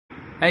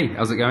Hey,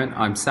 how's it going?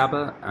 I'm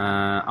Saba.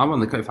 I'm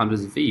one of the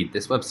co-founders of Feed,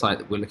 this website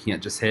that we're looking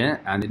at just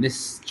here. And in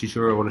this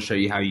tutorial, I want to show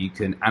you how you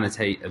can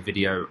annotate a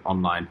video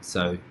online.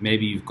 So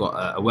maybe you've got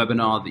a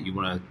webinar that you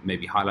want to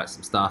maybe highlight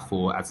some stuff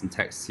or add some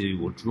text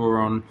to or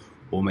draw on,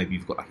 or maybe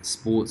you've got like a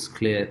sports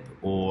clip,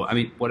 or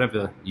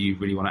whatever you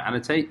really want to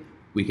annotate,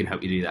 we can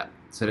help you do that.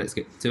 So let's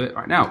get to it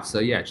right now. So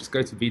yeah, just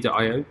go to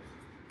v.io,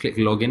 click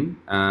login,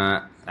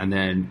 and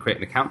then create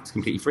an account. It's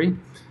completely free.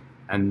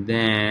 And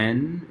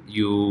then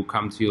you'll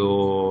come to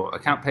your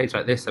account page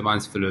like this. So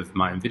mine's full of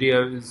my own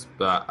videos,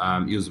 but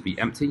yours will be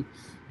empty.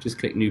 Just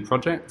click new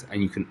project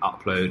and you can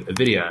upload a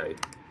video.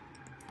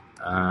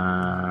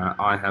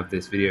 I have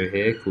this video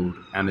here called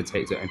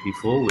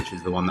Annotate.mp4, which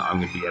is the one that I'm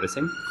going to be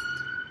editing.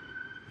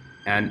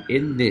 And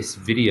in this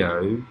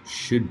video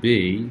should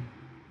be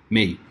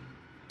me.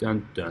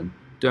 Dun, dun,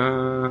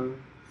 dun.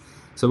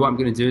 So what I'm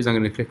going to do is I'm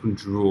going to click on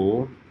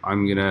draw.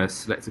 I'm going to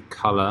select a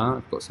color.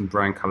 I've got some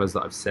brand colors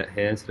that I've set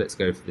here. So let's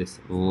go for this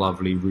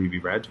lovely ruby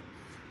red.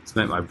 Let's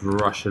make my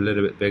brush a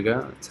little bit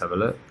bigger. Let's have a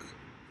look.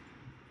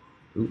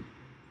 Ooh.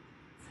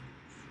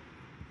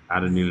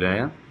 Add a new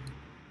layer.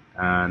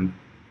 And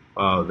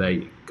oh, there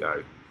you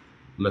go.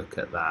 Look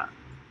at that.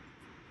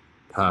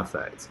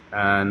 Perfect.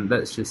 And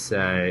let's just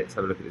say, let's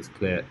have a look at this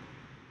clip.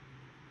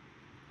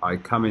 I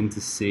come into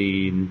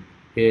scene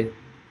here.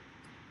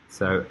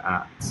 So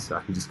I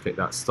can just click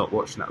that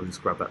stopwatch and that will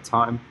just grab that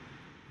time.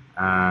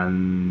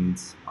 And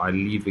I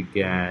leave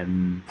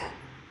again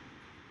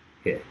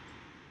here.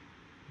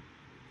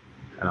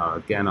 And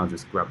I'll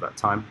just grab that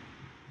time.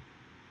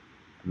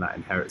 And that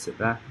inherits it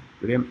there.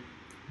 Brilliant.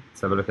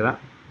 Let's have a look at that.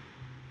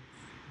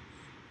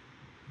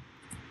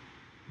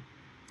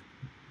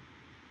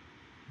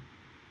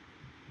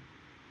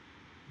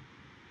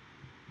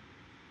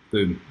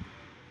 Boom.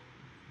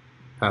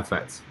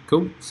 Perfect.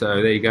 Cool.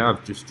 So there you go.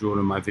 I've just drawn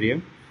on my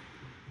video.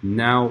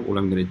 Now all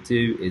I'm going to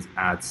do is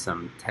add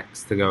some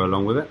text to go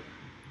along with it.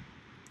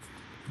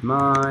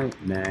 My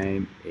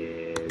name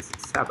is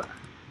Saba.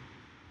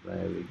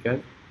 There we go.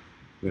 I'm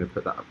going to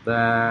put that up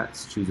there.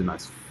 Let's choose a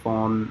nice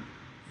font.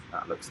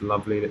 That looks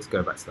lovely. Let's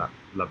go back to that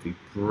lovely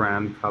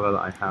brand color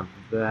that I have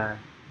there.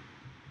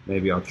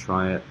 Maybe I'll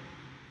try it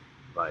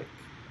like,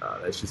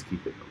 let's just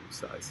keep it normal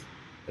size.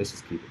 Let's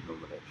just keep it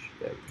normal-ish.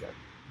 There we go.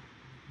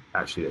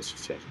 Actually, let's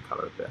just change the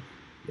color a bit.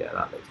 Yeah,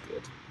 that looks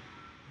good.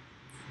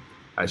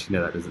 Actually,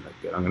 no, that doesn't look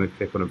good. I'm going to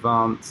click on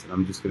Advanced, and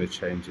I'm just going to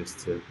change this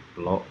to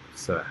block,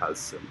 so it has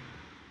some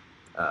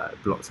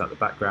blocks out the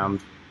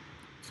background.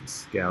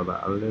 Just scale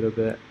that a little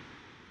bit.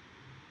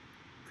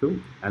 Cool.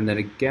 And then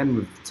again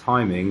with the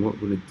timing, what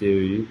we're going to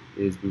do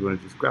is we want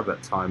to just grab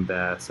that time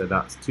there. So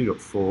that's 2.4.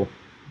 So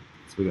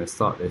we're going to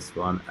start this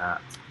one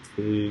at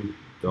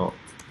 2.4.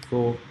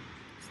 So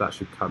that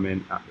should come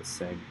in at the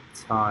same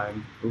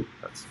time. Oh,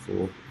 that's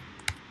 4.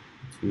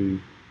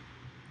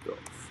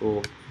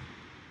 2.4.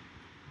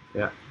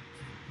 Yeah.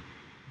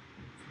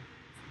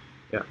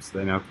 Yep, so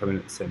they now come in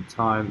at the same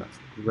time. That's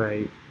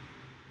great.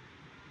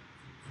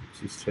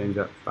 Just change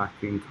that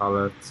backing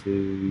color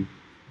to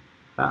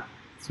that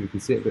so we can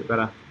see it a bit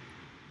better.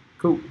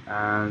 Cool.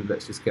 And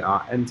let's just get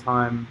our end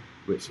time,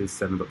 which is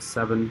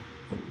 7.7.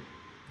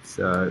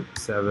 So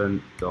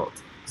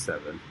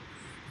 7.7.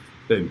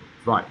 Boom.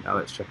 Right, now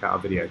let's check out our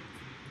video.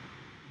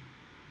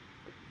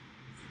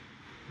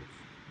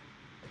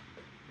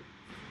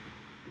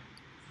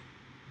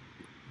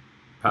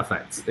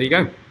 Perfect. There you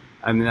go.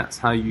 And that's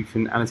how you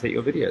can annotate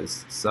your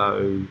videos.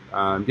 So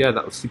yeah,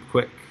 that was super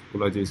quick.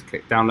 All I do is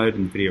click download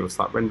and the video will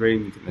start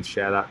rendering. You can then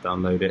share that,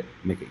 download it,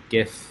 make it a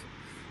GIF,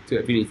 do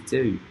whatever you need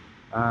to do.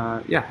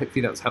 Yeah,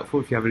 hopefully that was helpful.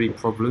 If you have any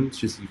problems,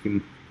 just you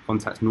can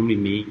contact normally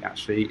me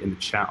actually in the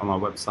chat on our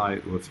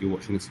website, or if you're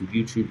watching this on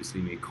YouTube, just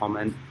leave me a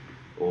comment,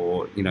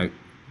 or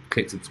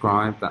click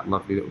subscribe, that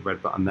lovely little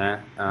red button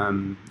there.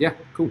 Yeah,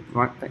 cool.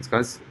 All right, thanks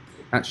guys.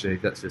 Actually,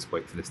 let's just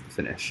wait for this to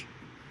finish,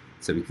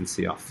 so we can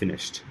see our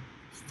finished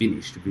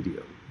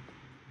video.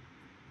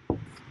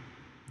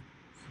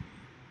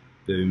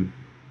 Boom.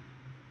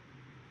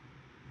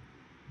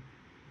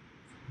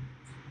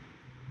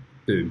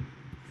 Boom.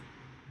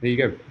 There you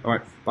go. All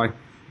right, bye.